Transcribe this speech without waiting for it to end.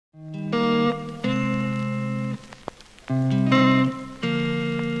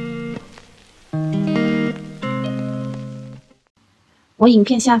我影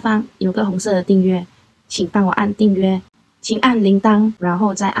片下方有个红色的订阅，请帮我按订阅，请按铃铛，然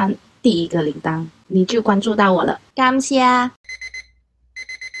后再按第一个铃铛，你就关注到我了。感谢。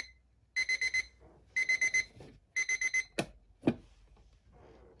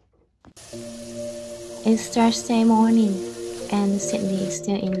It's Thursday morning, and Sydney is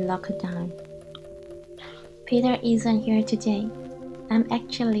still in lockdown. Peter isn't here today. I'm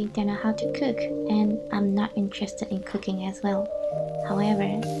actually don't know how to cook, and I'm not interested in cooking as well. However,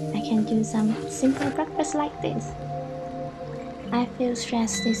 I can do some simple breakfast like this. I feel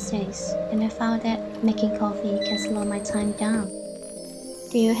stressed these days, and I found that making coffee can slow my time down.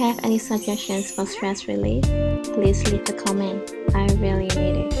 Do you have any suggestions for stress relief? Please leave a comment. I really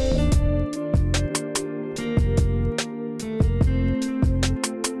need it.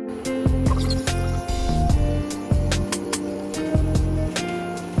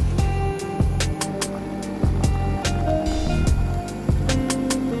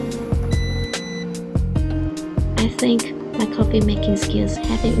 I think my coffee making skills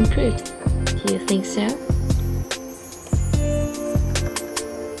have improved. Do you think so?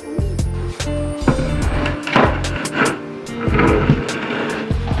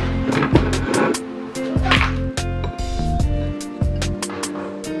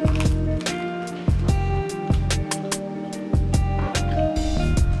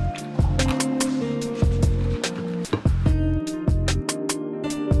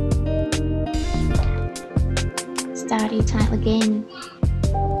 Study time again.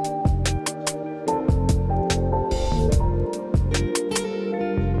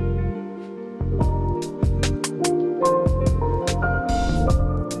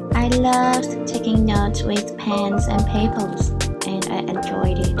 I loved taking notes with pens and papers, and I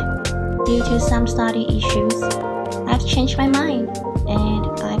enjoyed it. Due to some study issues, I've changed my mind, and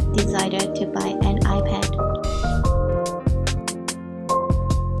I've decided to buy an iPad.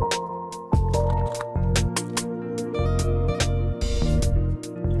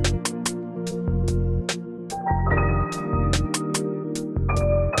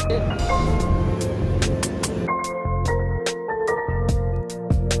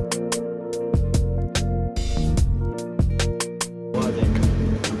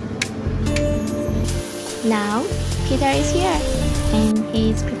 Now, Peter is here, and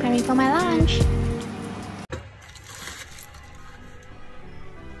he's preparing for my lunch.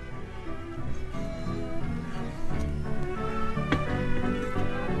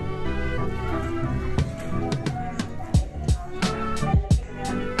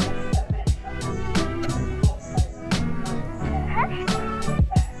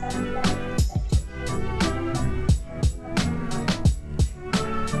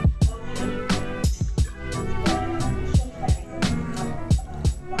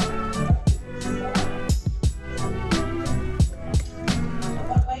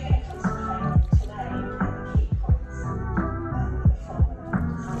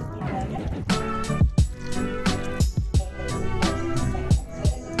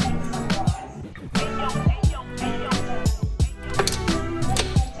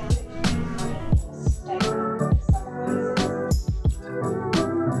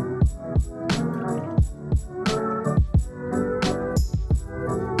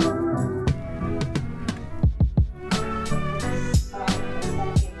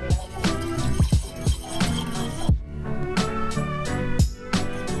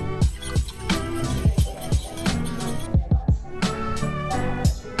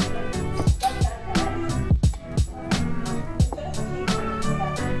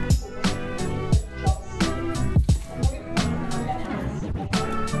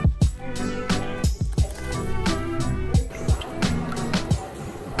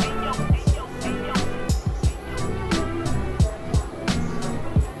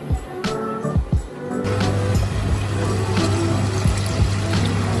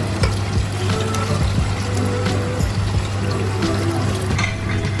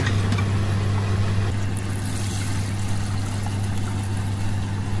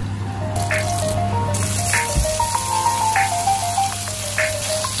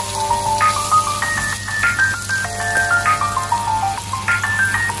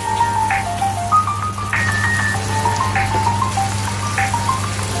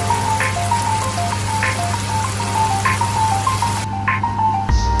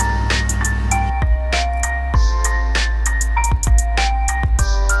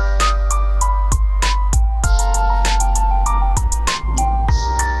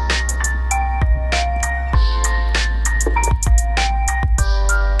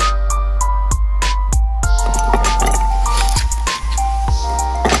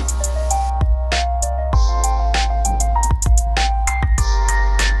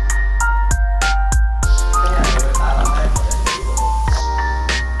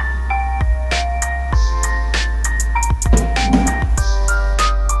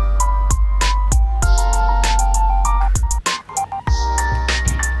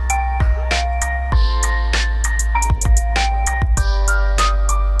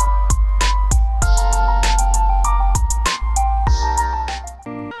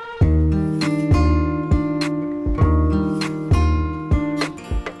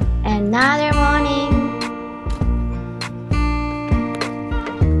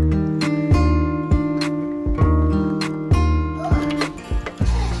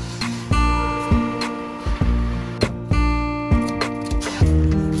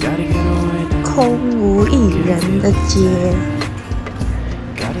 人的街。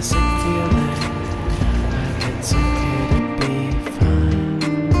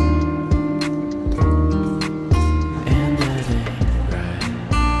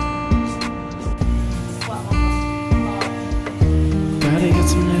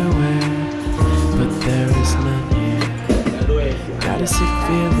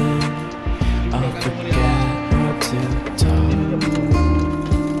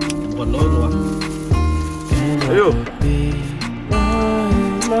哎呦！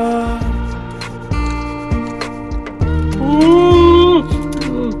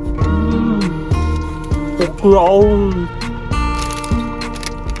好高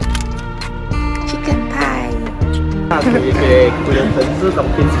！Chicken pie。佢嘅粉絲咁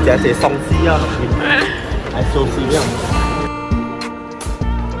平時就係食喪屍啊，係壽司樣。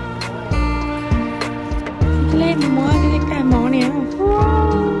Lên mua cái cả món này không?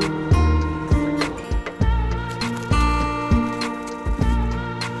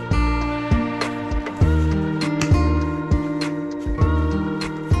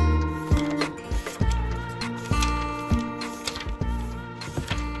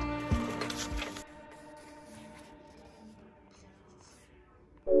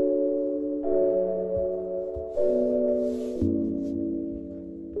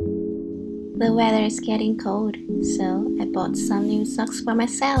 The weather is getting cold, so I bought some new socks for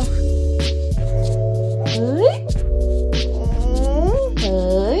myself.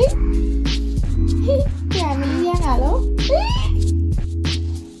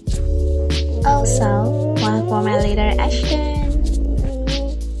 Also, one for my leader Ashton.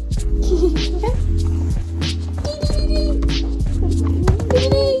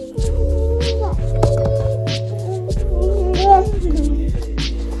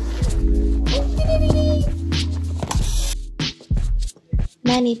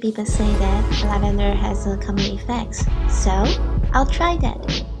 Many people say that lavender has a calming effect, so I'll try that.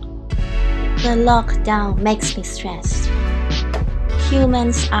 The lockdown makes me stressed.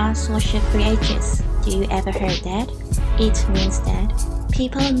 Humans are social creatures. Do you ever heard that? It means that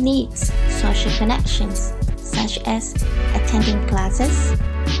people need social connections, such as attending classes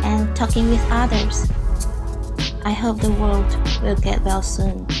and talking with others. I hope the world will get well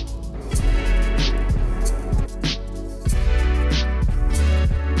soon.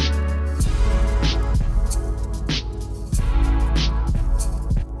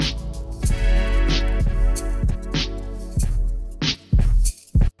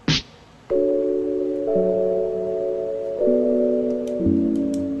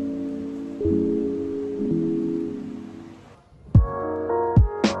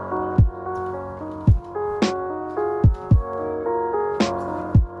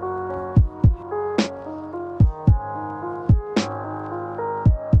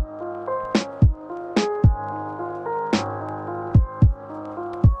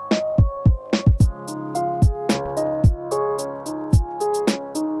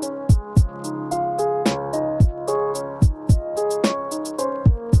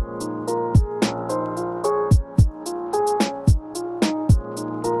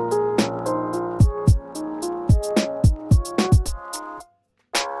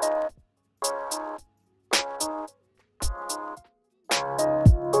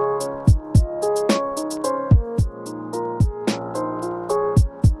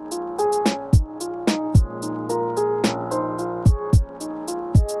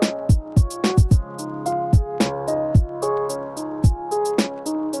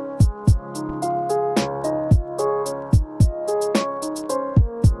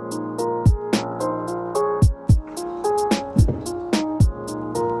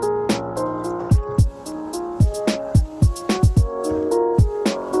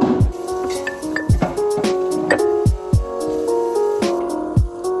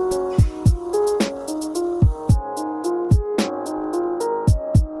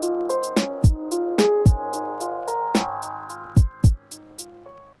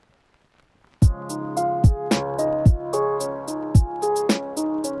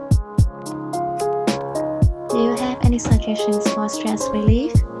 Any suggestions for stress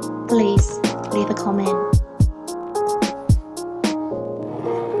relief? Please leave a comment.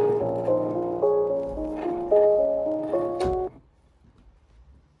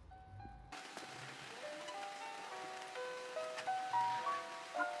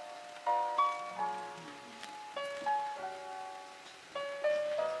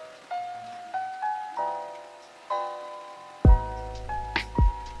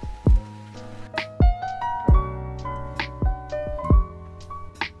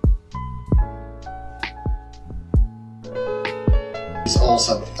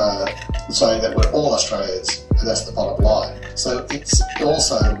 Also saying that we're all Australians that's the bottom line. So it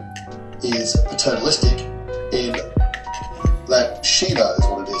also is paternalistic in that she knows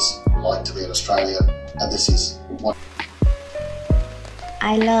what it is like to be an Australian, and this is what.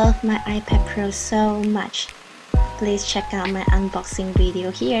 I love my iPad Pro so much. Please check out my unboxing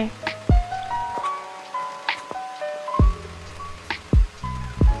video here.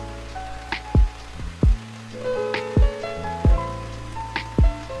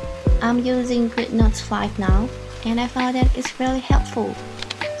 I'm using GoodNotes 5 now, and I found that it's really helpful,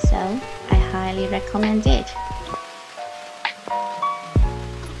 so I highly recommend it.